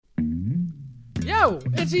Yo,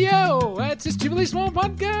 it's yo. It's a Stupidly Small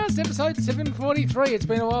Podcast, episode 743. It's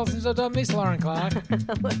been a while since I've done this, Lauren Clark.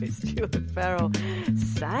 Hello, Stuart Farrell.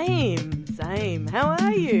 Same. How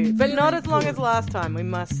are you? But not as long as last time, we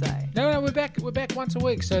must say. No, we're back once a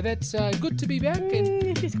week, so that's good to be back. And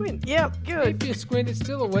If you squint. Yep, good. if you squint, it's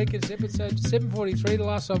still a week. It's episode 743. The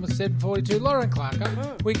last one was 742. Lauren Clark,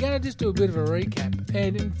 we're going to just do a bit of a recap.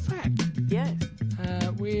 And in fact, Yes.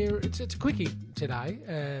 it's a quickie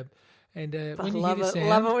today. And I when you love hear it. the sound,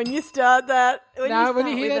 Love it when you start that. when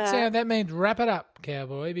you hear that sound, that means wrap it up,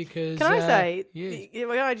 cowboy. Because Can I say, yeah.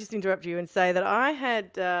 can I just interrupt you and say that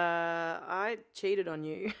I cheated on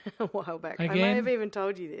you a while back. I may Again? have even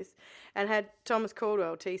told you this, and had Thomas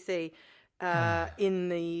Caldwell, TC, in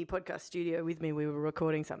the podcast studio with me. We were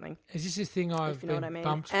recording something, Is this thing I've if you know been what I mean.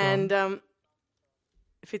 bumped from? And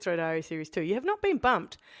Fitzroy Diary Series 2. You have not been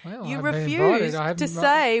bumped. Well, You I've been invited. refused I haven't- to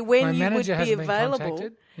say my when you would manager be hasn't been available.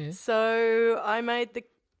 contacted. Yes. So I made the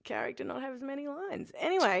character not have as many lines.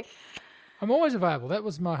 Anyway, I'm always available. That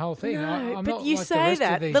was my whole thing. no, I'm but not you like say the rest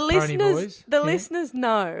that of these the pony listeners, boys. the Yeah. listeners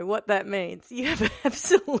know what that means. You have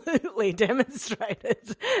absolutely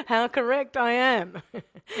demonstrated how correct I am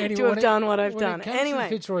Anyway, to have done what I've when done. It comes to Anyway,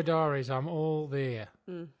 Fitzroy Diaries, I'm all there.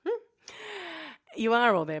 you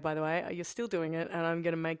are all there, by the way. You're still doing it, and I'm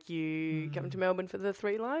going to make you come to Melbourne for the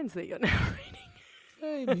 3 lines that you're now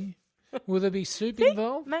reading. Maybe. Will there be soup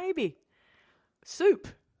involved? Maybe soup.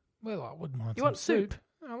 Well, I wouldn't mind You some want soup?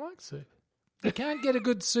 I like soup. You can't get a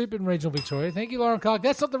good soup in regional Victoria. Thank you, Lauren Clark.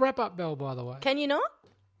 That's not the wrap-up bell, by the way. Can you not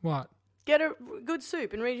What? get a good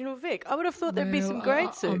soup in regional Vic? I would have thought there'd be some Well, great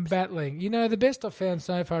I'm soups. battling. You know, the best I've found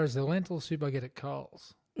so far is the lentil soup I get at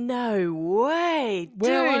Coles. No way.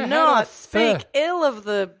 Well, I Do had not a speak ill of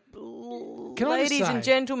the Can I just ladies say- and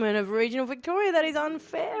gentlemen of regional Victoria. That is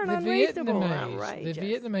unfair and The unreasonable. Vietnamese,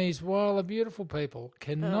 Outrageous. while are beautiful people,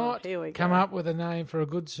 cannot here we come go. up with a name for a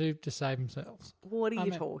good soup to save themselves. What are I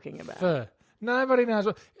you mean, talking about? Pho. Nobody knows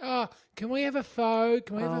what. Oh, can we have a pho?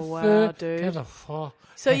 Can we have Oh, a wow, pho? dude. Can we have a pho?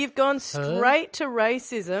 So you've gone straight to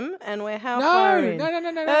racism, and we're how No, far in? no. Oh,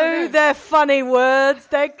 no. they're funny words.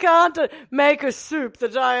 They can't make a soup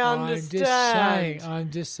that I I'm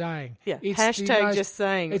understand. just saying. Yeah, It's the hashtag most- just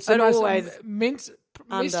saying. It's the It most always undoes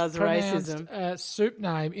mispronounced, racism. Soup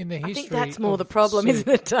name in the history. I think that's more of the problem, soup. isn't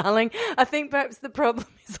it, darling? I think perhaps the problem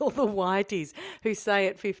is all the whiteys who say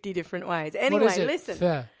it 50 different ways. Anyway, What is it? listen.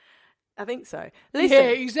 Pho. I think so. Listen. Yeah,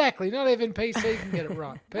 exactly. Not even PC can get it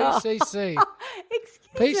right. PCC.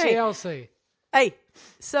 Excuse me. PCLC. Hey,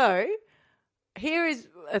 so here is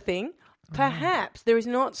a thing. Perhaps there is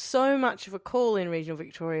not so much of a call in regional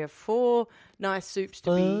Victoria for nice soups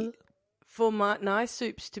to be nice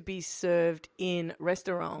soups to be served in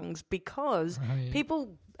restaurants because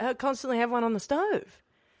people constantly have one on the stove.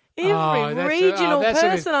 Every regional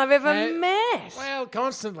person I've ever met. Well,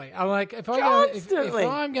 constantly. I'm like, if Constantly.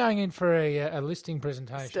 I'm going in for a listing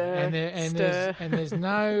presentation Stir. there's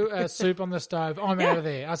no soup on the stove, I'm out of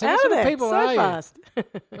there. I said, Out what of sort of there people so are fast. you?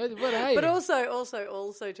 What are you? But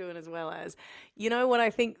also too, and as well as, you know what I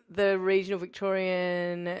think the regional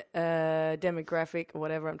Victorian demographic or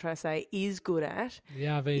whatever I'm trying to say is good at the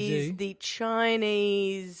RVG. is the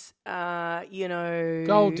Chinese,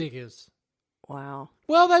 Gold diggers. Wow.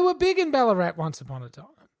 Well, they were big in Ballarat once upon a time.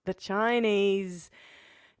 The Chinese,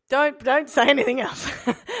 don't say anything else.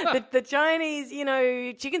 the Chinese,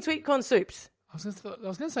 chicken sweet corn soups. I was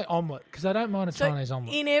going to say omelette because I don't mind a Chinese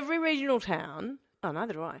omelette. In every regional town,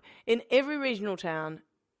 neither do I. In every regional town,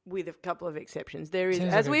 with a couple of exceptions, there is,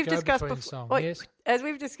 Sounds as like a we've discussed go-between before. song, yes. As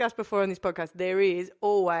we've discussed before on this podcast, there is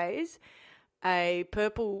always a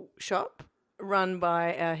purple shop run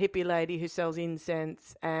by a hippie lady who sells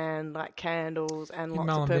incense and like candles and lots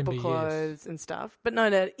of purple Mullumbimby, clothes and stuff. But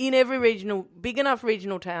no, in every big enough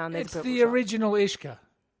regional town, there's It's a purple the shop. original Ishka,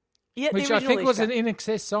 Yeah, the which I original think was Ishka. an In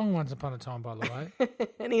Excess song once upon a time, by the way.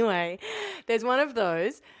 Anyway, there's one of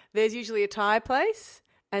those. There's usually a Thai place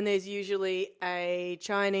and there's usually a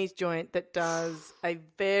Chinese joint that does a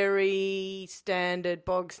very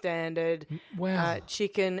bog standard Wow.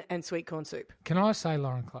 chicken and sweet corn soup. Can I say,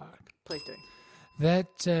 Lauren Clark, Please do.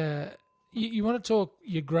 that you want to talk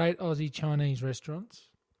your great Aussie Chinese restaurants?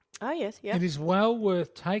 Oh, yes, yeah. It is well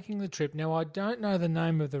worth taking the trip. Now, I don't know the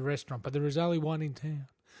name of the restaurant, but there is only one in town.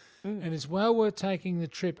 And it's well worth taking the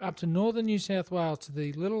trip up to northern New South Wales to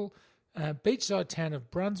the little beachside town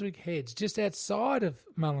of Brunswick Heads, just outside of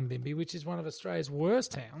Mullumbimby, which is one of Australia's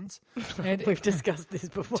worst towns. And We've discussed this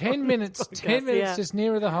before. 10 minutes, 10 minutes yeah. just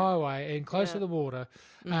nearer the highway and close to the water.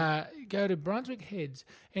 Go to Brunswick Heads,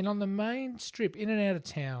 and on the main strip, in and out of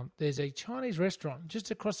town, there's a Chinese restaurant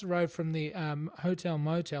just across the road from the Hotel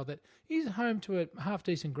Motel that is home to a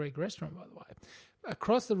half-decent Greek restaurant, by the way.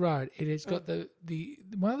 across the road, it has got the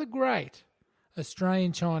one of the great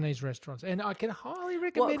Australian Chinese restaurants, and I can highly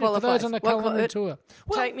recommend it for those on the culinary tour.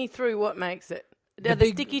 Well, Take me through what makes it. The Are the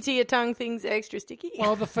big- sticky to your tongue things extra sticky?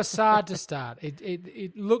 well, the facade to start,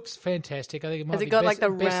 it looks fantastic. I think it might Has be it got like the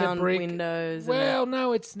Besser round brick. windows? Well,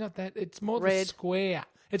 no, it's not that. It's more the Red. square.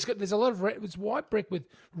 There's a lot of red. It's white brick with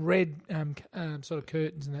red sort of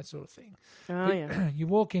curtains and that sort of thing. Oh, yeah. You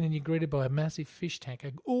walk in and you're greeted by a massive fish tank.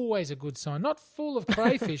 Always a good sign. Not full of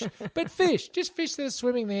crayfish, but fish. Just fish that are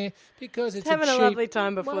swimming there because it's having a cheap, lovely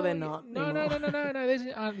time before they're not No. anymore.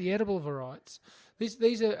 These aren't the edible varieties.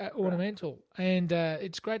 These are ornamental, and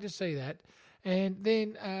it's great to see that. And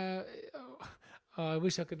then I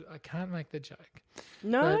wish I could. I can't make the joke.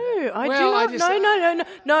 No, But- I well, do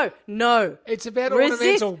not. No. It's about Resist.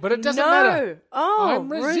 ornamental, but it doesn't No. matter. Oh,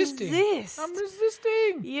 I'm resisting. resist. I'm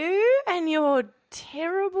resisting. You and your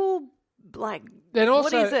terrible, like, Then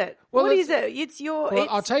also, what is it? well, What is it's- it? It's your... Well,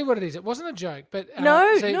 it's, I'll tell you what it is. It wasn't a joke, but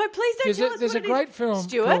no, see, no, please don't tell us There's what a it is. great film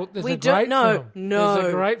Stuart, called. There's we a don't great know. film. No. There's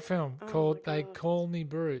a great film called my "They God. Call Me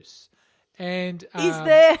Bruce," and is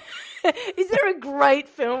there a great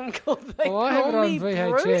film called They Well, I have it Call on Me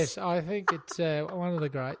VHS. Bruce? I think it's one of the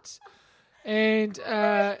greats. And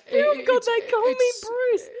Film called They Call Me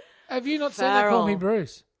Bruce. Have you not seen They Call Me Farrell.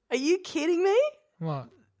 Bruce? Are you kidding me? What?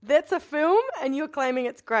 That's a film, and you're claiming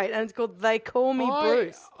it's great, and it's called They Call Me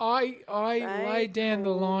Bruce. I They laid down the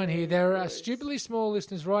Call line Me here. There are Bruce. stupidly small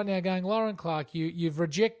listeners right now going, Lauren Clark, you've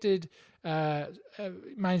rejected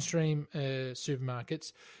mainstream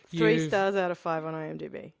supermarkets. 3 You've- stars out of 5 on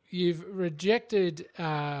IMDb. You've rejected, Dude,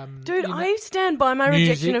 I stand by my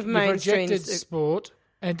rejection of mainstream. You've rejected sport,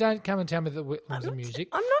 and don't come and tell me that Whitlam's a music.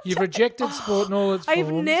 I'm not You've ta- rejected sport in all its I've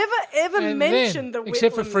forms. never ever And mentioned then, the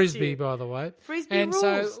except for Whitlams frisbee, to you. by the way. Frisbee and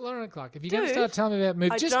rules. so, Lauren Clark, if you're going to Dude, start telling me about I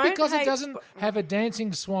movies, just don't because it hate doesn't have a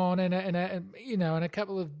dancing swan and a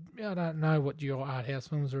couple of, I don't know what your art house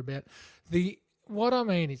films are about. What I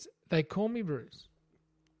mean is, They Call Me Bruce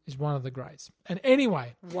is one of the greats. And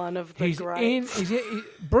anyway, One of the he's greats.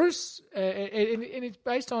 Bruce, and it's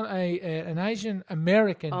based on an Asian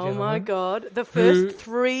American Oh gentleman. my God. The who- first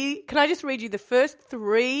 3... Can I just read you the first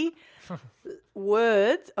 3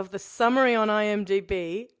 words of the summary on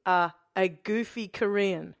IMDb are a goofy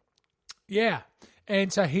Korean. Yeah,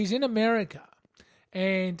 and so he's in America,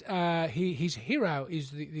 and his hero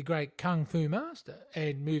is the great kung fu master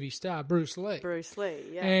and movie star Bruce Lee. Bruce Lee,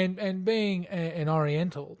 yeah. And being an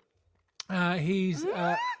Oriental, he's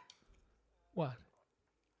what?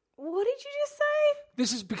 What did you just say?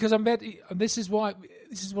 This is because this is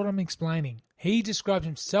what I'm explaining. He describes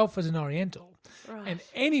himself as an Oriental, and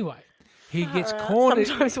anyway, he gets cornered.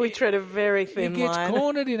 Sometimes we tread a very thin He gets line.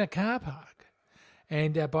 cornered in a car park,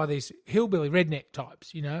 and by these hillbilly redneck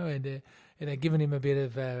types, and they're giving him a bit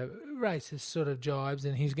of racist sort of jibes,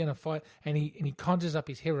 and he's going to fight, and he conjures up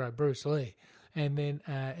his hero Bruce Lee, and then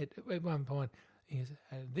at one point he goes,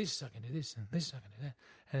 "This I can do this, and this I can do that,"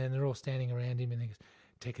 and then they're all standing around him, and he goes,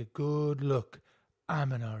 "Take a good look,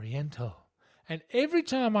 I'm an Oriental." And every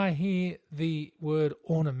time I hear the word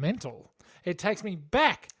ornamental, it takes me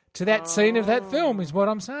back to that scene of that film, is what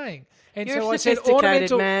I'm saying. And You're so a I said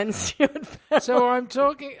sophisticated ornamental. man, Stuart Farrell. So I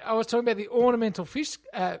was talking about the ornamental fish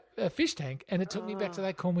tank, and it took me back to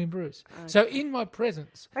They Call Me Bruce. So in my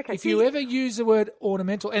presence, Okay, if see- you ever use the word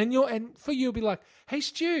ornamental, and for you, it'll be like, "Hey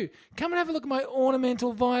Stu, come and have a look at my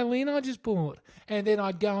ornamental violin I just bought," and then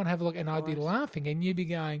I'd go and have a look, and I'd be laughing, and you'd be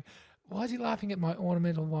going, "Why is he laughing at my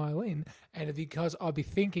ornamental violin?" And because I'd be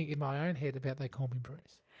thinking in my own head about They Call Me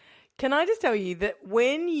Bruce. Can I just tell you that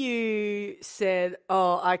when you said,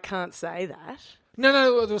 "Oh, I can't say that," No,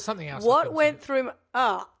 there was something else. I what couldn't went say. through my...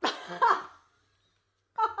 Oh.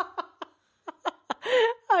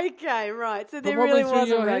 Okay, right. So there what really went through was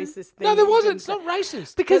a your head? racist thing. No, there you wasn't. didn't It's not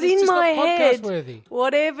racist. Because it's in just my not head, podcast worthy.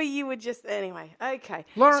 whatever you would just... Anyway, okay.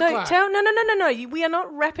 Lauren so Clark. No. We are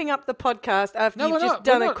not wrapping up the podcast after No, you've we're just not.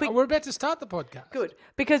 done We're a not. quick... We're about to start the podcast. Good.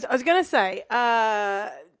 Because I was going to say,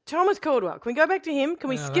 Thomas Caldwell, can we go back to him? Can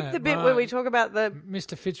we No, skip no, the bit no. where we talk about the...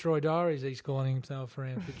 Mr. Fitzroy Diaries, he's calling himself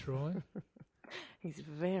around Fitzroy. He's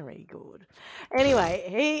very good.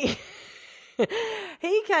 Anyway,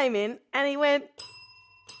 he came in and he went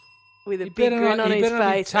with a big grin on his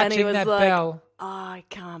face, and he was that like, bell. "Oh, I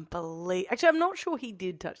can't believe." Actually, I'm not sure he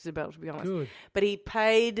did touch the bell, to be honest. Good. But he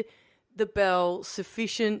paid the bell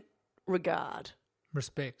sufficient respect.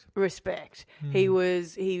 Hmm. He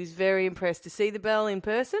was very impressed to see the bell in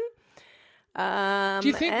person. Do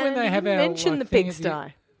you think when and they he have our mentioned the thing at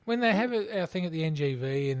pigsty? when they have our thing at the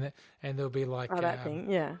NGV and there'll be like That thing,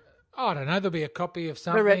 yeah. I don't know, there'll be a copy of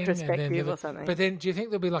something, retrospective and then or something. But then, do you think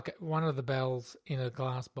there'll be like one of the bells in a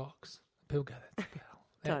glass box, People go, that's the bell.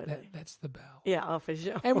 Totally. That's the bell. Yeah, oh, for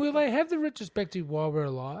sure. And will they have the retrospective while we're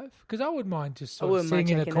alive? Because I wouldn't mind just sort of wouldn't mind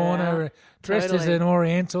sitting in a checking it corner, out. dressed as Totally. an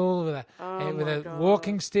Oriental with Oh with my a God.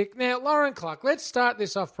 walking stick. Now, Lauren Clark, let's start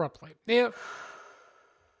this off properly. Now,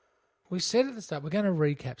 we said at the start we're going to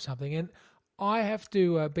recap something, and I have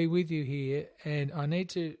to be with you here, and I need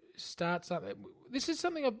to start something. This is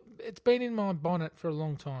something it's been in my bonnet for a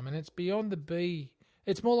long time, and it's beyond the bee.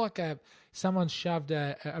 It's more like someone shoved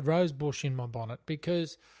a rose bush in my bonnet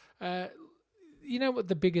because. You know what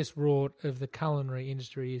the biggest rort of the culinary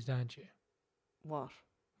industry is, don't you? What?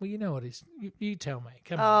 Well, you know what it is. You tell me.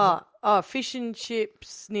 Come on. Oh, fish and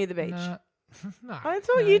chips near the beach. No. No. That's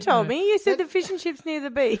what you told me. You said the fish and chips near the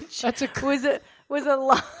beach. That's was a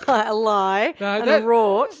lie No, and that- a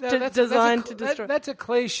rort No, that's designed a, to destroy. That's a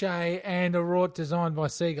cliche and a rort designed by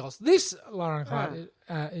seagulls. This, Lauren Clark,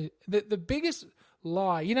 the biggest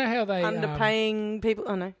lie. You know how they Underpaying people.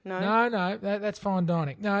 Oh, no. No, that's fine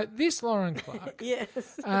dining. No, this Lauren Clark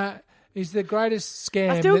Yes. is the greatest scam.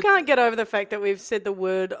 I still can't get over the fact that we've said the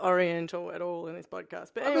word Oriental at all in this podcast.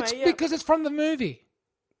 But anyway, It's because it's from the movie.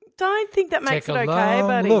 don't think that makes Take it a okay, long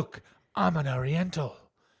buddy. look. I'm an Oriental.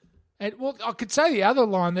 And well, I could say the other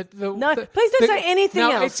line that No, please don't say anything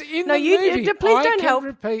no, else. It's in No, the you- movie. please I don't can help.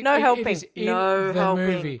 Repeat, No it helping. is in No the helping.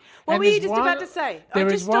 movie. What And were you there's just about to say? I There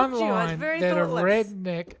just is one stopped you. I was line very that thoughtless. a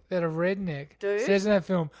redneck Dude. says in that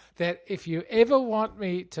film that if you ever want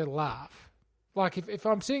me to laugh, like if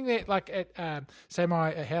I'm sitting there like at say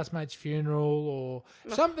my housemate's funeral or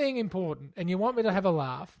something important, and you want me to have a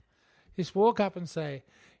laugh, just walk up and say.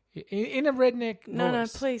 In a redneck No,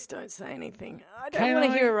 voice. please don't say anything. I don't Can want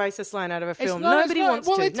to I? hear a racist line out of a film. not- Nobody it's not- wants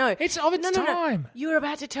well, to. it's- No, it's of its no. time. You were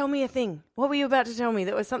about to tell me a thing. What were you about to tell me?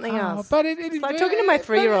 That was something else. But It's like talking to my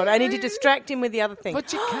 3-year-old. I need to distract him with the other thing.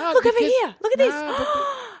 But you can't. Look over because- here. Look at this.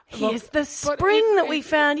 No, Here's the but spring that we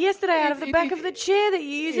found yesterday out of the it- back it- of the chair that you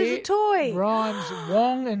use as a It toy. rhymes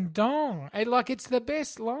Wong and Dong. It's the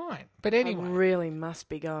best line. But I anyway, really must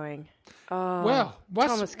be going. Oh, well,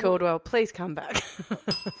 Thomas Caldwell, please come back.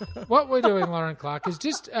 what we're doing, Lauren Clark, is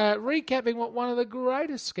just recapping what one of the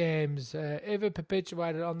greatest scams ever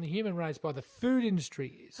perpetuated on the human race by the food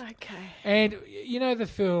industry is. Okay. And you know the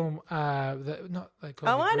film, they call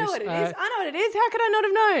Oh, it I know Grease, what it is. I know what it is. How could I not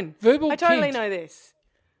have known? Verbal I totally Kint. know this.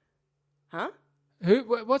 Huh?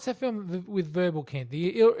 What's that film with Verbal Kent?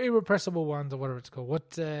 The Irrepressible Ones or whatever it's called.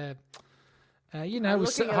 What, you know, I'm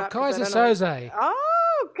with looking it up 'cause Kaiser I don't know. Soze.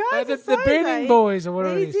 Oh, guys, The Burning Boys or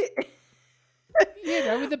whatever it is. Easy. You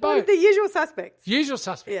know, with the One boat. of the usual suspects. Usual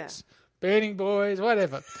suspects. Burning Boys,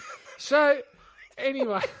 whatever. So,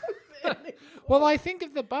 anyway. Well, I think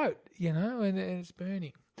of the boat, you know, and it's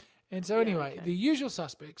burning. And so anyway, the usual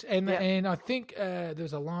suspects. And I think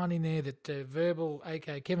there's a line in there that Verbal,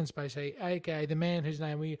 a.k.a. Kevin Spacey, a.k.a. the man whose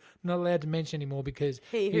name we're not allowed to mention anymore because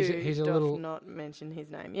he's a doth little... not mention his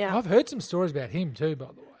name. Yeah. I've heard some stories about him too, by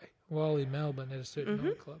the way, while in Melbourne at a certain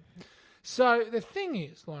nightclub. So the thing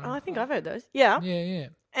is, Lauren... I think I've heard those. Yeah. Yeah.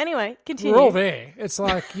 Anyway, continue. We're all there. It's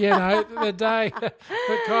like, you know, the day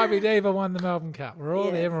that Kyrie Diva won the Melbourne Cup. We're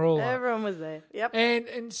all there and we're all there. Everyone was there. Yep.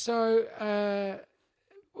 And so...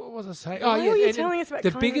 what was I saying? Why were you and telling us about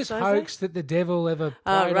the Kaiser biggest Soze? hoax that the devil ever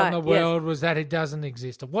played right, on the yes. world was that it doesn't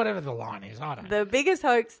exist, or whatever the line is. I don't know. The biggest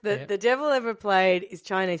hoax that Yeah. the devil ever played is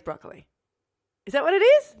Chinese broccoli. Is that what it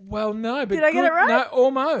is? Well, no, but Did I get it right? No,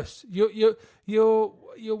 almost.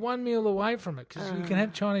 You're one meal away from it because you can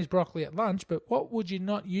have Chinese broccoli at lunch, but what would you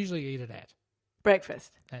not usually eat it at?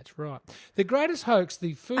 Breakfast. That's right. The greatest hoax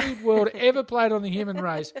the food world ever played on the human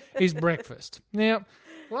race is breakfast. Now,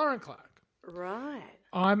 Lauren Clark, Right.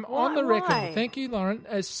 I'm on the record, why? thank you, Lauren,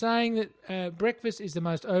 as saying that breakfast is the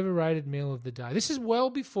most overrated meal of the day. This is well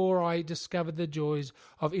before I discovered the joys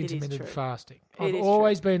of is intermittent true. fasting. It I've is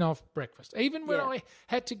always been off breakfast. Even when Yeah. I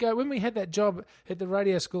had to go, when we had that job at the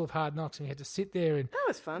Radio School of Hard Knocks and we had to sit there and That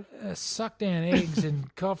was fun. suck down eggs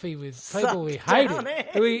and coffee with people Suck we down hated.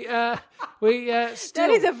 eggs. We still... That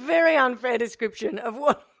is a very unfair description of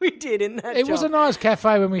what we did in that It job. was a nice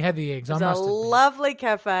cafe when we had the eggs, I It was must a admit. lovely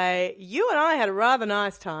cafe. You and I had a rather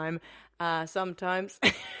nice time sometimes.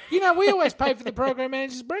 You know, we always pay for the program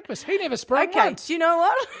manager's breakfast. He never sprung Okay, once. do you know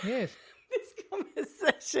what? Yes. This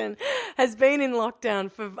conversation has been in lockdown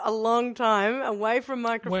for a long time, away from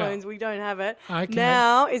microphones. Well, we don't have it. okay.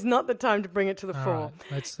 Now is not the time to bring it to the All fore. right,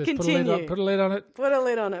 let's Continue. put a lid on it. Put a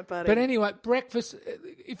lid on it, buddy. But anyway, breakfast.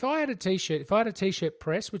 If I had a T-shirt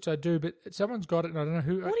press, which I do, but someone's got it, and I don't know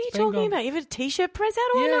who. what are you talking about? You have a T-shirt press?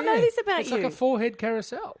 How do I not know this about it's you? like a forehead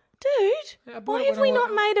carousel. Dude, I bought why it have when we I wa-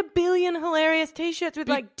 not made a billion hilarious T-shirts with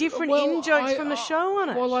like different in-jokes from the show on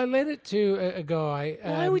it? Well, I lent it to a guy.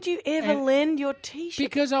 Why would you ever and- lend your T-shirt?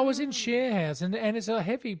 Because I was in share house, and it's a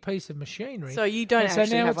heavy piece of machinery. So you don't And so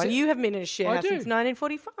actually now have it's one. You haven't been in a share I house do. since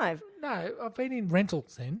 1945. No, I've been in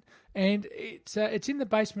rentals then, and it's in the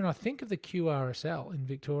basement, I think, of the QRSL in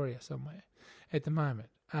Victoria somewhere at the moment.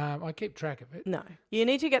 I keep track of it. No, you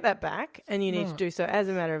need to get that back, and you need to do so as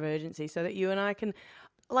a matter of urgency, so that you and I can,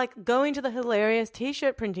 like, go into the hilarious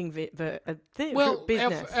T-shirt printing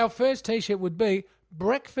business. Our first T-shirt would be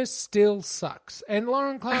 "Breakfast Still Sucks," and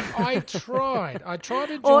Lauren Clark, I tried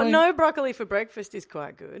to join. Or no broccoli for breakfast is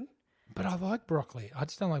quite good. But I like broccoli. I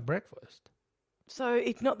just don't like breakfast. So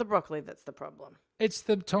it's not the broccoli that's the problem. It's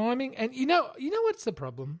the timing, and you know what's the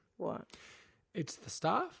problem? What? It's the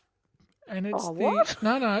staff, and it's what?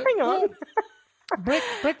 No. Hang on.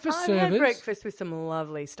 Breakfast I've service. had breakfast with some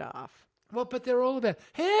lovely staff. Well, but they're all about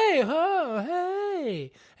hey ho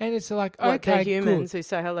hey, and it's like Like okay, they're humans good. who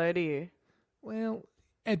say hello to you. Well,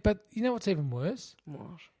 but you know what's even worse?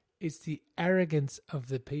 What? It's the arrogance of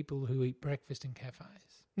the people who eat breakfast in cafes.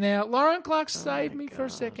 Now, Lauren Clark, save me for a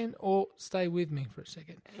second, or stay with me for a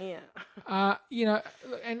second. Yeah.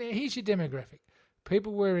 And here's your demographic: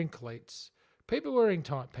 people wearing cleats, people wearing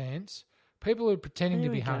tight pants, people who are pretending to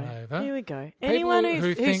be hungover. Here we go. People Anyone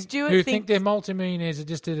who Stuart think thinks they're multimillionaires and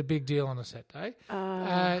just did a big deal on a Saturday.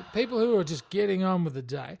 People who are just getting on with the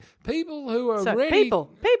day. People who are so ready.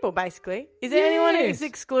 people basically. Is there anyone who's Yes.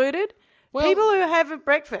 excluded? Well- People who have a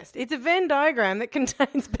breakfast. It's a Venn diagram that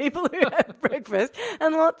contains people who have breakfast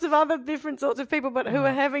and lots of other different sorts of people, but who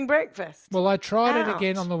are having breakfast. Well, I tried it Ouch.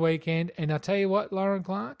 again on the weekend, and I tell you what, Lauren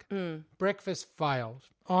Clark, breakfast failed.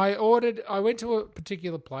 I went to a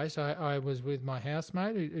particular place. I was with my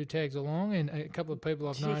housemate who tags along, and a couple of people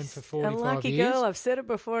I've known for 45 a lucky years. girl. I've said it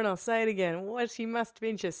before and I'll say it again. What, she must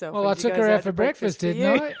pinch herself. Well, when I she took goes her out out for to breakfast, for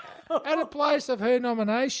didn't you. I? At a place of her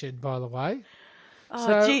nomination, by the way.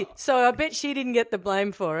 Oh, gee. So I bet she didn't get the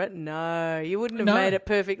blame for it. No, you wouldn't have No. made it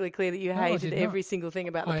perfectly clear that you I hated did not. every single thing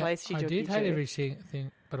about the place she I took did you to. hate every single thing,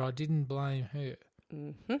 but I didn't blame her.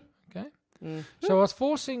 Mm-hmm. Okay? So I was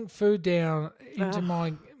forcing food down into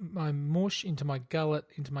my mush, into my gullet,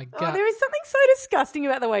 into my Oh, gut. there is something so disgusting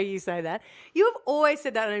about the way you say that. You have always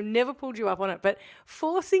said that, and I've never pulled you up on it. But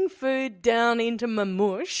forcing food down into my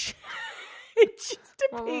mush, it just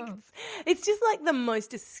depicts. It's just like the most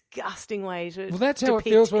disgusting way to. Well, that's how it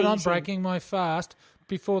depict feels when I'm eating. breaking my fast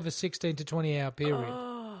before the 16 to 20 hour period.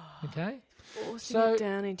 Oh. Okay? Forcing So- it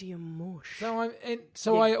down into your mush.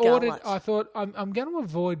 So Your I ordered. gullet. I thought I'm going to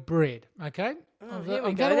avoid bread. Okay. Here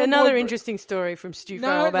we go. Another interesting story from Stu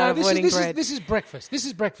Farrell about avoiding bread. This is breakfast. This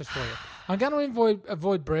is breakfast for you. I'm going to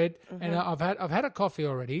avoid bread, and I've had a coffee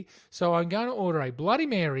already. So I'm going to order a Bloody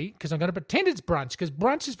Mary because I'm going to pretend it's brunch because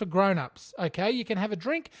brunch is for grown-ups. Okay, you can have a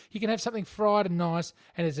drink, you can have something fried and nice,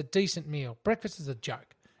 and it's a decent meal. Breakfast is a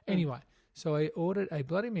joke. Anyway, so I ordered a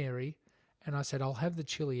Bloody Mary, and I said I'll have the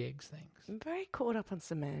chili eggs things. I'm very caught up on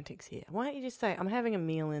semantics here. Why don't you just say, I'm having a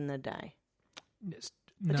meal in the day?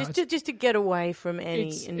 No, just to get away from any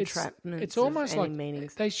it's entrapments It's almost of any like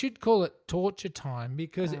meanings. they should call it torture time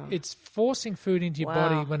because it's forcing food into your Wow.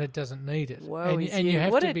 body when it doesn't need it, Whoa, and you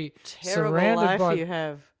have what to a be terrible surrounded life by. you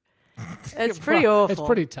have. It's pretty Well, awful. It's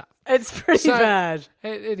pretty tough. It's pretty So- bad.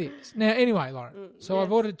 It is. Now, anyway, Lauren, so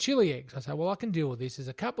I've ordered chili eggs. I said, well, I can deal with this.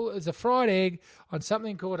 There's a fried egg on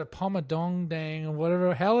something called a pomodong dang or whatever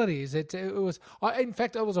the hell it is. In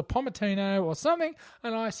fact, it was a pomatino or something.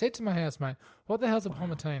 And I said to my housemate, what the hell's a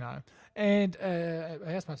pomatino? And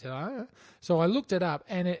my housemate said, I don't know. So I looked it up,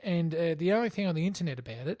 and the only thing on the internet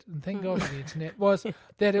about it, and thank God for the internet, was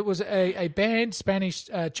that it was a banned Spanish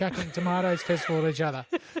chucking tomatoes festival at each other.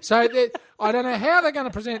 So I don't know how they're going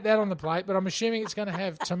to present that on the plate, but I'm assuming it's going to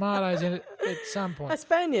have tomatoes in it at some A point.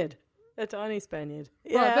 Spaniard. A tiny Spaniard.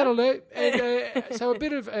 Yeah. Right, that'll do. And, so a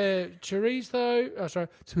bit of chorizo. Oh, sorry,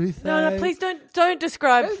 chorizo. No, please don't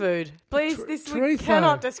describe food. Please, we Chorizo.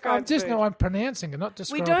 cannot describe food. I'm pronouncing it, not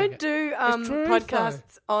We describing don't it. do chorizo.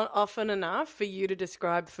 podcasts often enough for you to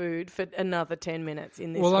describe food for another 10 minutes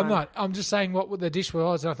in this Well, one. I'm not. I'm just saying what the dish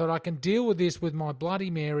was. And I thought I can deal with this with my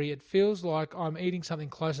Bloody Mary. It feels like I'm eating something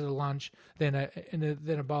closer to lunch than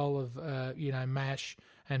a bowl of mash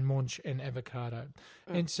and munch and avocado.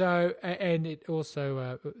 And so and it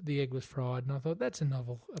also the egg was fried, and I thought that's a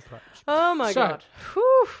novel approach. Oh, my So, God.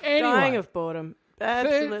 Whew, anyway, dying of boredom.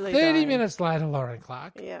 Absolutely 30 dying. minutes later, Lauren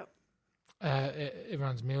Clark. Yeah.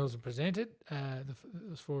 Everyone's meals are presented. There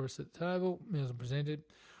was 4 of us at the table. Meals are presented.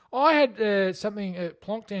 I had something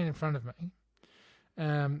plonked down in front of me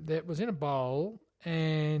that was in a bowl,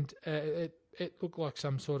 and it looked like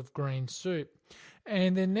some sort of green soup.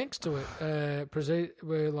 And then next to it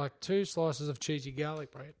were like 2 slices of cheesy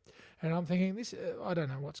garlic bread. And I'm thinking, I don't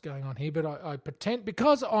know what's going on here, but I pretend,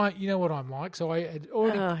 because you know what I'm like, so I had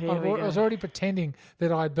already, I was already pretending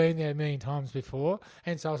that I'd been there a million times before.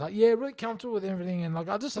 And so I was like, yeah, really comfortable with everything. And like,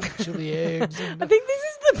 I just have chili eggs. And I think this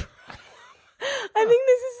is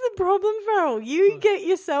the problem, Farrell. You get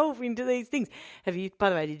yourself into these things. By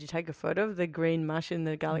the way, did you take a photo of the green mush in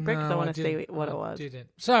the garlic bread? Because I want to see what it was. I didn't.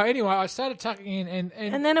 So anyway, I started tucking in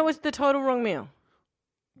and then it was the total wrong meal.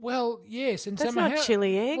 Well, yes, and that's not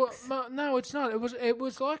chili eggs. Well, no, it's not. It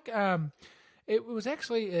was like it was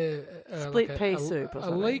actually split pea soup or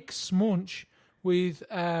something. A leek smunch with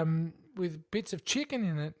bits of chicken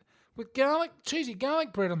in it, with cheesy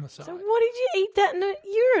garlic bread on the side. So what did you eat that?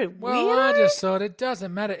 You're a weirdo. Well, I just thought it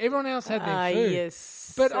doesn't matter. Everyone else had their food.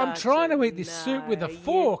 Yes, but I'm trying to eat this soup with a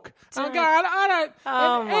fork. I'm going, I don't.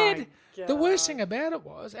 Oh my God. The worst thing about it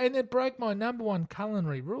was, and it broke my number one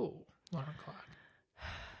culinary rule, Lauren Clark.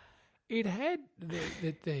 It had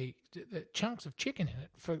the chunks of chicken in it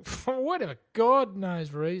for whatever God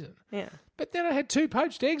knows reason. Yeah. But then I had 2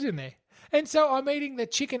 poached eggs in there. And so I'm eating the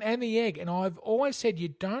chicken and the egg. And I've always said you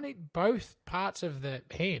don't eat both parts of the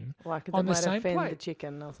hen on the same plate. The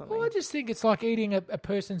chicken or something. Well, I just think it's like eating a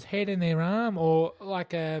person's head in their arm, or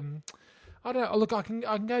like I don't know. Look, I can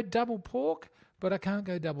go double pork, but I can't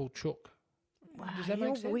go double chook. Wow, does that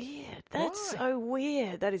make sense? Weird. That's so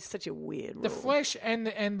weird. That is such a weird rule. The flesh and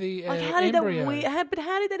the how did embryo. But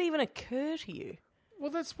how did that even occur to you?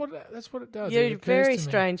 Well, that's what it does. You're a very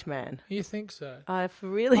strange man. You think so? I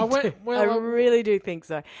really do think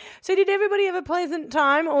so. So did everybody have a pleasant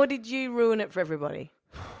time, or did you ruin it for everybody?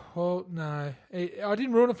 Well, no. I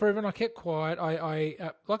didn't ruin it for everyone. I kept quiet.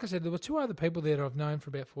 I like I said, there were 2 other people there that I've known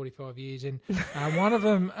for about 45 years, and one of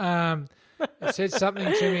them said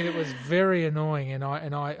something to me that was very annoying, and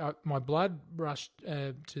I my blood rushed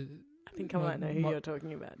to. I think I might know who you're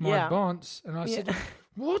talking about. My bonds, and I said,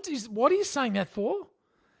 "What are you saying that for?"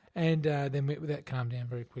 And then that calmed down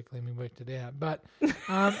very quickly, and we worked it out. But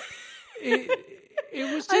it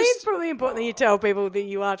was just. I think it's probably important that you tell people that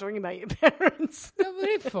you are talking about your parents. No,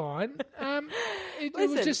 they're fine. It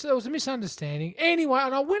was a misunderstanding. Anyway,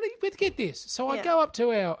 and I went to get this. So I go up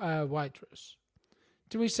to our waitress.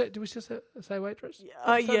 Do we still say waitress?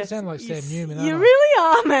 Yes. Sound like Sam Newman. You really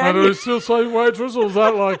are, man. Do we still say waitress, or is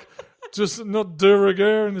that like just not de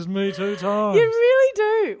rigueur and there's Me Too times? You really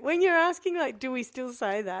do. When you're asking, like, do we still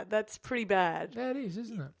say that? That's pretty bad. That is,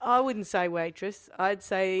 isn't it? I wouldn't say waitress. I'd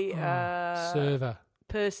say server.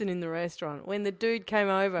 Person in the restaurant. When the dude came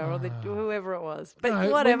over, or whoever it was. But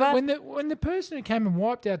no, whatever. When the person who came and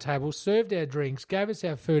wiped our table, served our drinks, gave us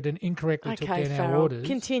our food, and incorrectly took down our orders.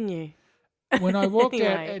 Continue. When I walked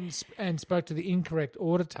out and spoke to the incorrect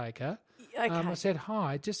order taker, okay. I said,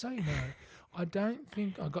 "Hi, just so you know, I don't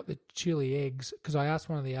think I got the chili eggs," because I asked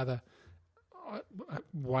one of the other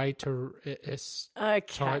waitress type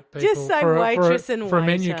people. Just say waitress and for a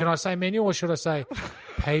menu. waiter. Can I say menu, or should I say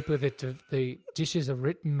paper that the dishes are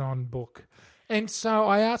written on book? And so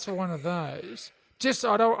I asked for one of those. Just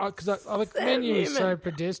I don't because the menu is so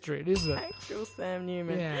pedestrian, isn't it? Actual Sam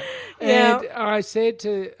Newman. Yeah. And I said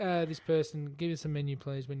to this person, "Give us a menu,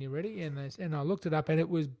 please, when you're ready." And I looked it up, and it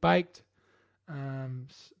was baked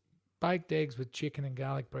eggs with chicken and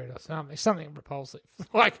garlic bread or something repulsive,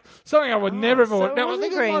 like something I would never have ordered. So it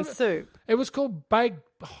wasn't green soup. It was called baked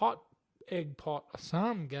hot egg pot or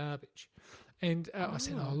some garbage. And I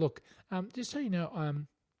said, "Oh, look, just so you know,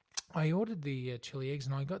 I ordered the chili eggs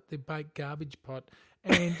and I got the baked garbage pot."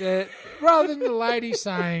 And rather than the lady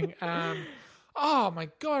saying, "Oh my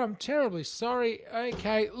God, I'm terribly sorry.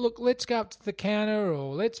 Okay, look, let's go up to the counter,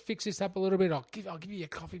 or let's fix this up a little bit. I'll give you your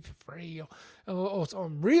coffee for free, or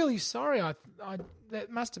I'm really sorry. I that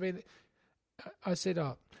must have been." I said,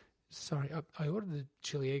 "Oh, sorry, I ordered the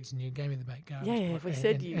chili eggs and you gave me the baked garbage." Yeah, pot. we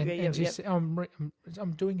said you. And she said,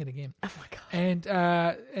 I'm doing it again. Oh my God.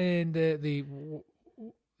 And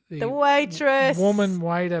the waitress, woman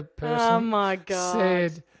waiter person, oh my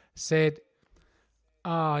God, said,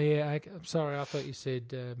 "Oh yeah, I'm sorry. I thought you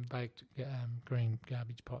said baked green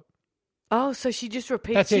garbage pot." Oh, so she just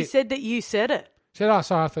repeated. That's she it. said that you said it. She said, "Oh,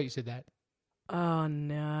 sorry, I thought you said that." Oh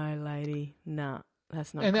no, lady, no,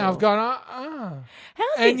 that's not. And cool. I've gone,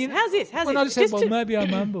 How's this? When I just said, "Well, maybe I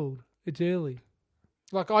mumbled. It's early."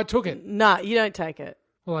 Like I took it. No, you don't take it.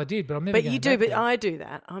 Well, I did, but I'm never. But you do. But I do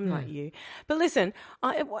that. I'm not you. But listen,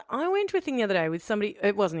 I went to a thing the other day with somebody.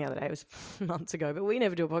 It wasn't the other day. It was months ago. But we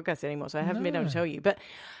never do a podcast anymore, so I haven't been able to tell you. But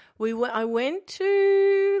I went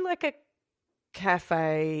to like a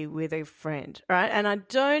cafe with a friend, right? And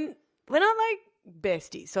we're not like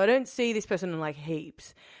besties, so I don't see this person in like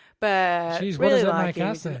heaps. But Jeez, what really does that like make him.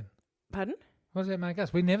 us then? Pardon? What does that make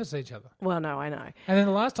us? We never see each other. Well, no, I know. And then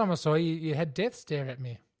the last time I saw you, you had death stare at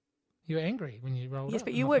me. You were angry when you rolled Yes, up.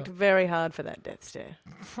 but and you I worked thought, very hard for that death stare.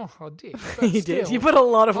 Oh, I did. But You did. still, You put a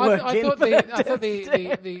lot of work I in. thought for that I thought death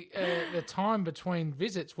stare. the time between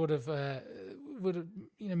visits would have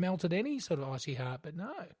melted any sort of icy heart, but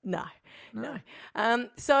no. No.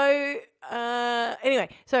 Anyway,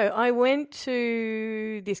 so I went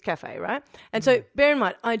to this cafe, right? And so bear in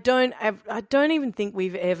mind, I don't even think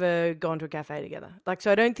we've ever gone to a cafe together. Like,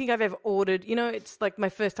 so I don't think I've ever ordered. It's like my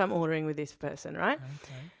first time ordering with this person, right?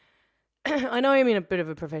 Okay. I know him in a bit of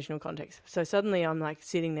a professional context. So suddenly I'm like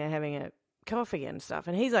sitting there having a coffee and stuff.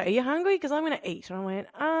 And he's like, "Are you hungry? Because I'm going to eat." And I went,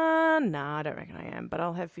 "Nah, I don't reckon I am, but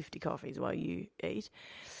I'll have 50 coffees while you eat."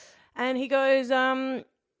 And he goes, "I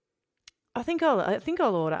think I'll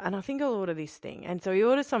order, and I think I'll order this thing." And so he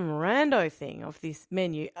orders some rando thing off this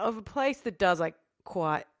menu of a place that does like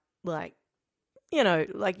quite like,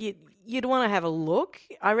 like you'd want to have a look,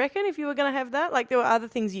 I reckon, if you were going to have that. Like, there were other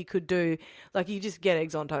things you could do, like you just get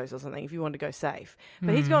eggs on toast or something if you wanted to go safe.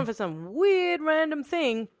 But he's gone for some weird random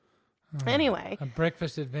thing. Anyway, A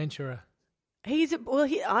breakfast adventurer.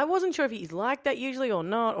 I wasn't sure if he's like that usually or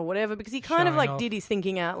not or whatever, because he kind of Showing like off. did his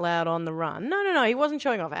thinking out loud on the run. No, he wasn't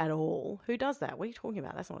showing off at all. Who does that? What are you talking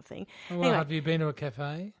about? That's not a thing. Well, Anyway. have you been to a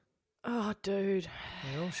cafe? Oh, dude.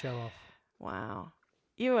 They all show off. Wow.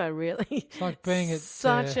 You are really It's like being at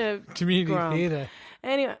such a community grump. theatre.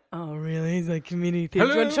 Anyway, oh really? He's like community theatre.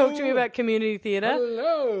 Do you want to talk to me Hello? about community theatre?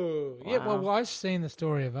 Hello. Yeah, Wow. well, I've seen the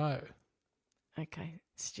story of O. Okay,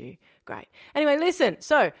 Stu. Great. Anyway, listen.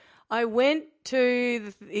 So I went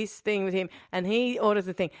to this thing with him, and he orders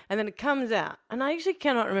the thing, and then it comes out, and I actually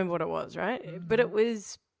cannot remember what it was, right? But it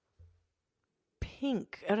was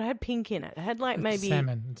pink. It had pink in it. It had like It's maybe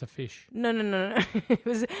salmon. It's a fish. No. it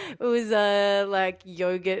was like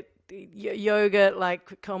yogurt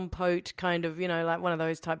like compote kind of, like one of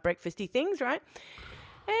those type breakfasty things, right?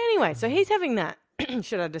 Anyway, so he's having that.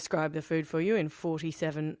 Should I describe the food for you in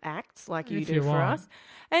 47 acts like you If do you for want. us?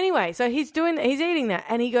 Anyway, so he's eating that,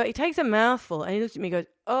 and he takes a mouthful, and he looks at me and goes,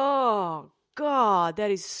 "Oh God, that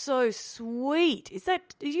is so sweet.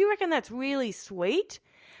 Do you reckon that's really sweet?"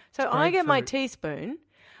 So I get my grapefruit. teaspoon,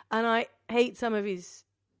 and I eat some of his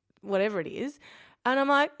whatever it is, and I'm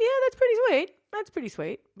like, "Yeah, that's pretty sweet. That's pretty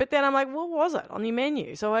sweet." But then I'm like, "What was it on your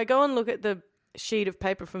menu?" So I go and look at the sheet of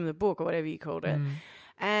paper from the book or whatever you called it.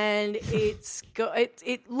 And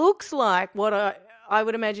it looks like what I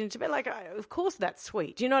would imagine it to be. Like, of course that's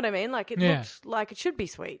sweet. Do you know what I mean? Like, it Yeah. looks like it should be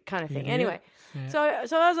sweet kind of thing. Yeah. Anyway, Yeah. so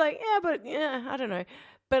I was like, I don't know.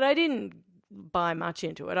 But I didn't buy much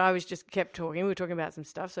into it. I was just kept talking. We were talking about some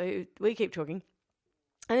stuff, so we keep talking.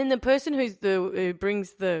 And then the person who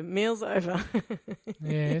brings the meals over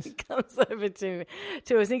Yes. comes over to us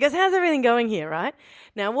and he goes, "How's everything going here, right?"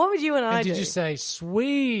 Now, what would you and I And do? did you say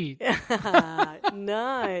sweet?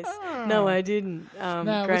 Nice. No, I didn't.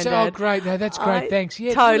 No, Grandad. great. No, that's great. Thanks.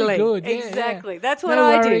 Yeah, totally. really good. Yeah, exactly. yeah. That's what No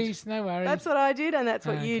I worries. did. No worries. That's what I did, and that's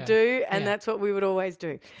what you Okay. do, and Yeah. that's what we would always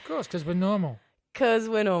do. Of course, because we're normal. Because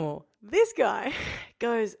we're normal. This guy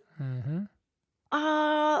goes, Mm-hmm.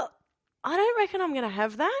 I don't reckon I'm going to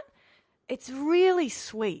have that. It's really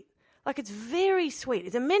sweet. Like, it's very sweet.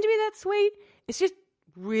 Is it meant to be that sweet? It's just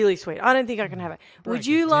really sweet. I don't think I can have it. Break Would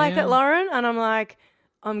you it like it, down. Lauren? And I'm like,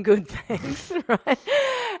 "I'm good, thanks." Right?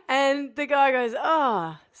 And the guy goes,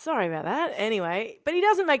 "Oh, sorry about that." Anyway, but he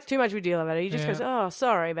doesn't make too much of a deal about it. He just Yeah. goes, "Oh,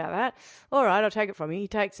 sorry about that. All right, I'll take it from you." He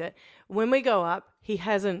takes it. When we go up, he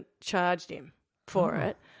hasn't charged him for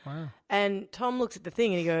it. Wow. And Tom looks at the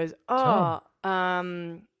thing and he goes, "Oh,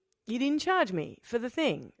 you didn't charge me for the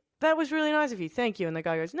thing. That was really nice of you. Thank you." And the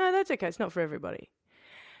guy goes, "No, that's okay. It's not for everybody."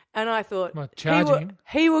 And I thought, What, charging him?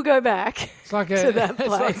 he will go back. It's like to that it's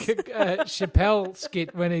place. like a Chappelle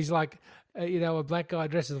skit when he's like, a black guy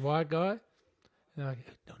dressed as a white guy. And like,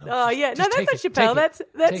 no, Oh, just- yeah. No, just that's take not it, Chappelle. take it,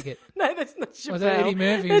 That's take it. No, that's not Chappelle. Was that Eddie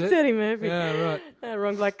Murphy? is That's it? Eddie Murphy. Yeah, right.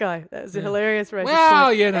 Wrong black guy. That was a hilarious racist Wow,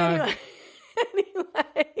 point. you know.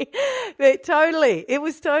 Anyway, but totally, it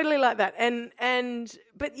was totally like that.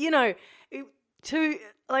 But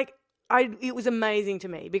it was amazing to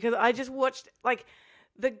me because I just watched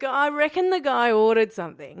I reckon the guy ordered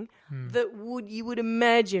something that you would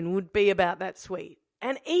imagine would be about that sweet.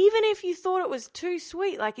 And even if you thought it was too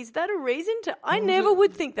sweet, like, is that a reason to? I never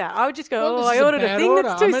would think that. I would just go, Well, "Oh, this I is a ordered a bad thing order.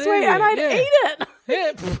 that's too I'm an sweet," and idiot. I'd Yeah.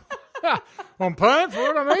 eat it. Yeah. I'm paying for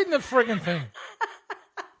it. I'm eating the frigging thing.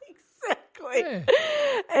 Exactly. Yeah.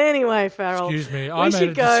 Anyway, Farrell. Excuse me, we I made a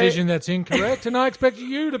should go- decision that's incorrect, and I expect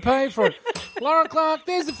you to pay for it. Lauren Clark,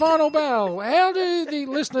 there's the final bell. How do the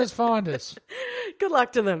listeners find us? Good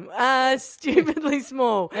luck to them. Stupidly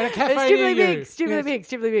small. And a cafe Stupidly near big, you. stupidly Yes. big,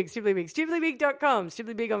 stupidly big, stupidly big. Stupidlybig.com.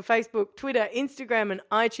 Stupidly big on Facebook, Twitter, Instagram, and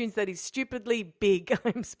iTunes. That is stupidly big.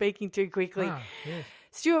 I'm speaking too quickly. Ah, yes.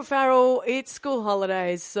 Stuart Farrell, it's school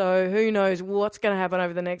holidays, so who knows what's going to happen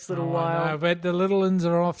over the next little while. I know, but the little ones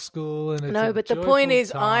are off school. And it's No, a but the joyful point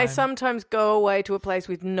is, I time. sometimes go away to a place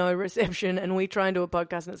with no reception, and we try and do a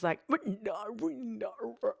podcast, and it's like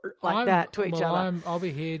that to each other. I'll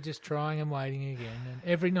be here just trying and waiting again, and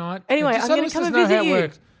every night. Anyway, and just I'm so gonna come listeners and know visit how it you.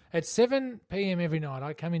 works. At 7 p.m. every night,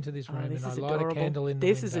 I come into this room This and I is light adorable. a candle in the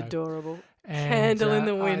This window. is adorable. And, Candle in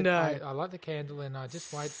the I- window. I light the candle and I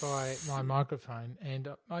just wait by my microphone, and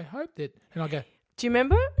I hope that, and I go, Do you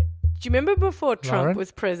remember before Trump Lauren?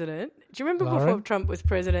 was president? Do you remember before Lauren? Trump was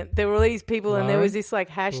president? There were all these people, and there was Lauren? this like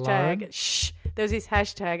hashtag. Lauren? Shh. There was this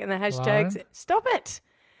hashtag, and the hashtag Lauren? said, "Stop it!"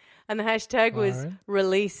 And the hashtag was Lauren?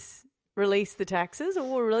 release the taxes,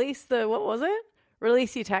 or release the what was it?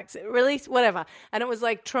 Release your taxes, release whatever. And it was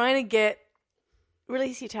like trying to get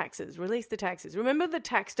release your taxes, release the taxes. Remember the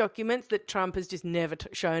tax documents that Trump has just never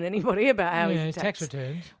shown anybody about how yeah, he's tax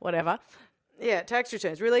returns. whatever. Yeah, tax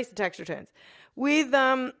returns. Release the tax returns. With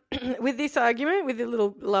with this argument, with the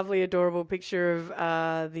little lovely, adorable picture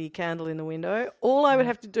of the candle in the window, all I would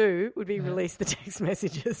have to do would be release the text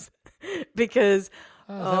messages because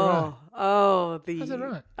Is that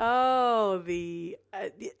right?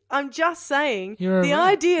 I'm just saying You're the a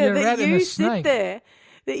idea that rat and a snake.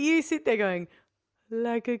 you sit there going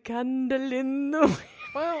like a candle in the window.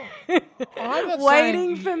 Well, I'm not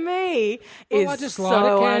Waiting saying, for me well, is I just so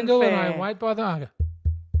light a candle unfair. and I wait by the. I go,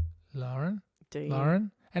 Lauren, Do you?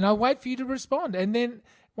 Lauren, and I wait for you to respond, and then.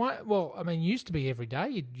 Well, I mean, used to be every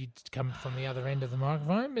day. You'd come from the other end of the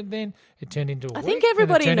microphone, but then it turned into a I week. think then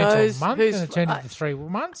everybody it turned into knows a month, who's- and it turned I- into 3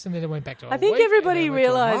 months, and then it went back to a I think week, everybody and then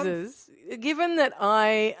it went to a month. realizes, given that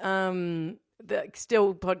I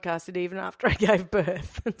still podcasted even after I gave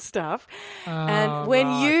birth and stuff, and when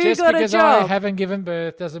right. you Just got a because job, I haven't given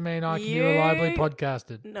birth doesn't mean I can be reliably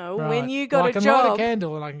podcasted. No, Right. when you got I a can light job- a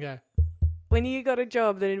candle and I can go. when you got a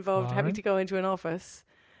job that involved having Lauren? to go into an office,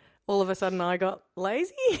 all of a sudden I got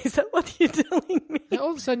lazy. Is that what you're telling me? Now,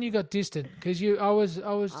 all of a sudden you got distant because I was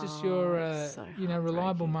just your so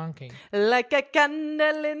reliable monkey. Like a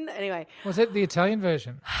candle in. Anyway, Was that the Italian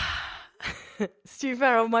version? Stu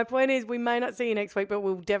Farrell, my point is we may not see you next week, but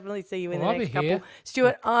we'll definitely see you in Well, the I'll next be here. couple.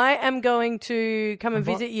 Stuart, I am going to come and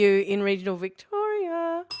visit you in regional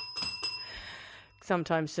Victoria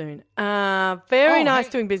sometime soon. Very Oh, nice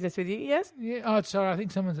hey. doing business with you, yes? Yeah. Oh, sorry. I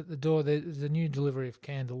think someone's at the door. There's a new delivery of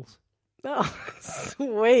candles. Oh,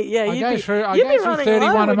 sweet. Yeah, I go through you'd be 31 running a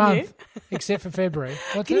alone, wouldn't month, except for February.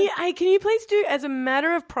 What's Can that? you please do, as a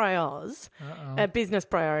matter of priors, Uh-oh. a business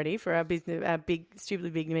priority for our business, our big,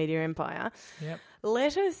 stupidly big media empire, Yep.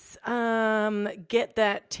 let us get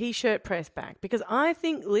that T-shirt press back, because I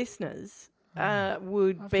think listeners would I have to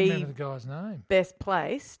remember be the guy's name. best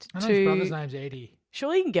placed I know his brother's to. name's Eddie.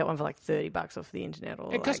 Surely you can get one for like $30 off the internet,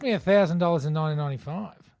 or It cost like, me $1,000 in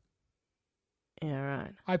 1995. yeah,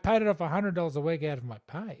 right. I paid it off $100 a week out of my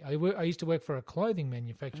pay. I used to work for a clothing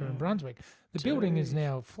manufacturer in Brunswick. The building is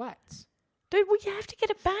now flats. Dude, well, you have to get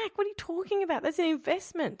it back. What are you talking about? That's an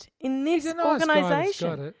investment in this He's a nice guy that's organisation.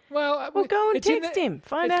 got it. Well, Well, go and it's in text the- him.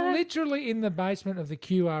 Find it's out. literally in the basement of the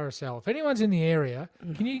QRSL. If anyone's in the area,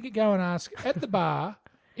 can you go and ask at the bar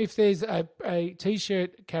if there's a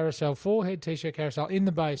T-shirt carousel, 4-head T-shirt carousel in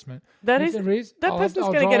the basement? That If is there is, that I'll- person's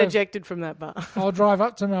I'll going to get drive- ejected from that bar. I'll drive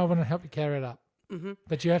up to Melbourne and help you carry it up. Mm-hmm.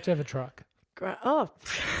 But you have to have a truck. Oh,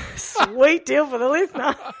 sweet deal for the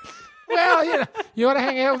listener. Well, you want to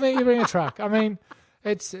hang out with me, you bring a truck. I mean,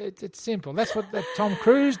 it's simple. That's what Tom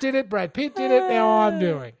Cruise did it, Brad Pitt did it, now I'm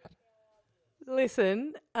doing.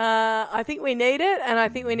 Listen, I think we need it, and I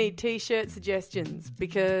think we need T-shirt suggestions,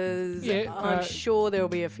 because Yeah, I'm sure there will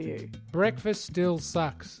be a few. Breakfast still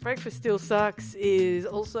sucks. Breakfast Still Sucks is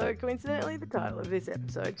also coincidentally the title of this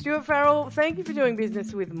episode. Stuart Farrell, thank you for doing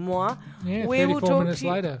business with moi. Yeah, We will 34 talk minutes to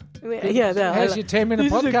you- later. Yeah, no, How's your 10-minute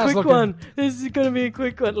this is a podcast quick looking? one. This is going to be a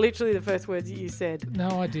quick one. Literally the first words that you said.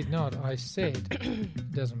 No, I did not. I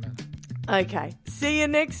said, doesn't matter. Okay, see you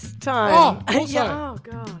next time. Oh, also- yeah, oh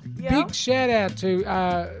God. Yeah. Big shout out to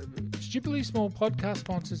stupidly small podcast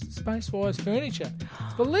sponsors, Spacewise Furniture.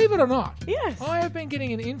 Believe it or not, Yes. I have been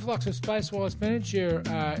getting an influx of Spacewise Furniture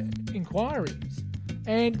inquiries,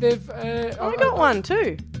 and they've I got one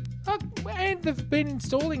too. and they've been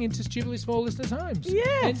installing into stupidly small listeners' homes.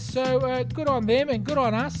 Yes. And so good on them and good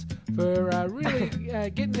on us for really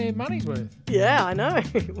getting their money's worth. Yeah, I know.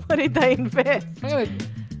 What did they invest? I'm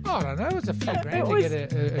Oh, I don't know. It was a few grand to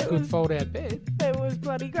get a good fold-out bed. It was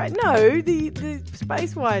bloody great. No, the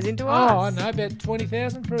Space Wise into us. Oh, I know. About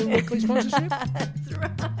 20,000 for a weekly sponsorship. That's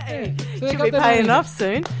right. Yeah. So they Should got be their paying money. off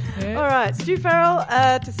soon. Yeah. All right, Stu Farrell,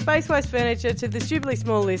 to Spacewise Furniture, to the stupidly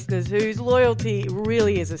small listeners whose loyalty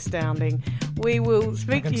really is astounding. We will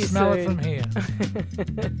speak I to can you smell soon. it from here.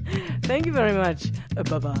 Thank you very much.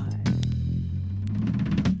 Bye-bye.